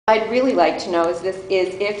I'd really like to know is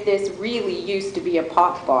if this really used to be a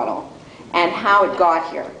pop bottle and how it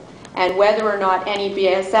got here, and whether or not any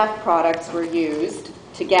BASF products were used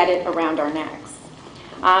to get it around our necks.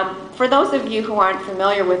 For those of you who aren't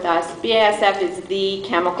familiar with us, BASF is the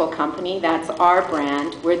chemical company. That's our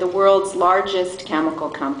brand. We're the world's largest chemical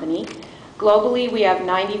company. Globally, we have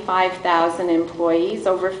 95,000 employees,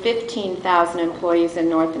 over 15,000 employees in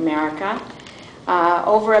North America,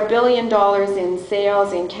 over $1 billion in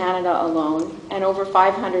sales in Canada alone, and over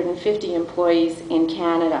 550 employees in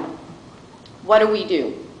Canada. What do we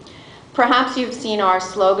do? Perhaps you've seen our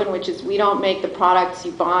slogan, which is, we don't make the products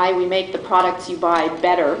you buy, we make the products you buy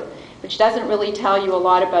better, which doesn't really tell you a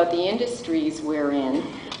lot about the industries we're in.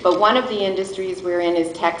 But one of the industries we're in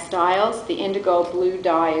is textiles. The indigo blue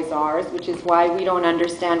dye is ours, which is why we don't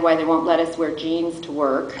understand why they won't let us wear jeans to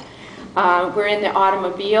work. We're in the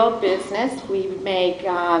automobile business. We make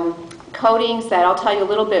coatings that I'll tell you a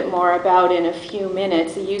little bit more about in a few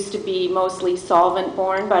minutes. It used to be mostly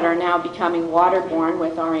solvent-borne, but are now becoming water-borne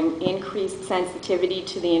with our increased sensitivity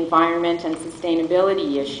to the environment and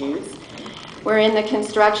sustainability issues. We're in the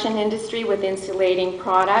construction industry with insulating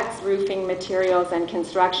products, roofing materials, and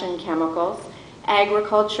construction chemicals.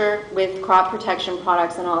 Agriculture with crop protection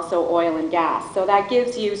products, and also oil and gas. So that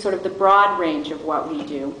gives you sort of the broad range of what we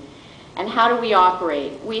do. And how do we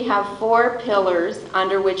operate? We have 4 pillars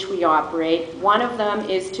under which we operate. One of them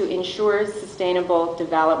is to ensure sustainable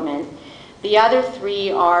development. The other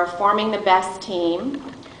 3 are forming the best team,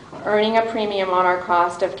 earning a premium on our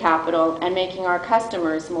cost of capital, and making our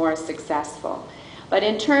customers more successful. But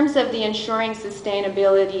in terms of the ensuring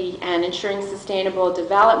sustainability and ensuring sustainable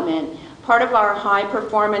development, part of our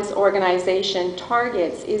high-performance organization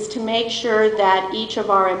targets is to make sure that each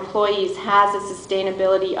of our employees has a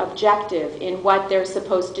sustainability objective in what they're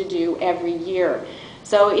supposed to do every year.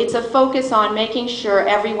 So it's a focus on making sure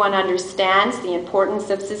everyone understands the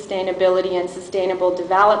importance of sustainability and sustainable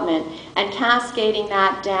development, and cascading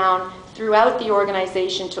that down throughout the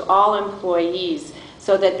organization to all employees,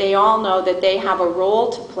 so that they all know that they have a role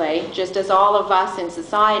to play, just as all of us in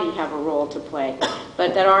society have a role to play,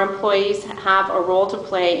 but that our employees have a role to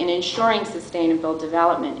play in ensuring sustainable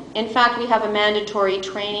development. In fact, we have a mandatory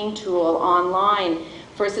training tool online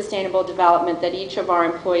for sustainable development that each of our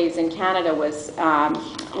employees in Canada was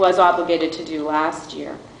obligated to do last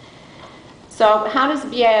year. So how does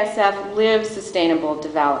BASF live sustainable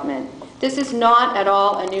development? This is not at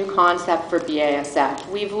all a new concept for BASF.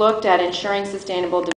 We've looked at ensuring sustainable development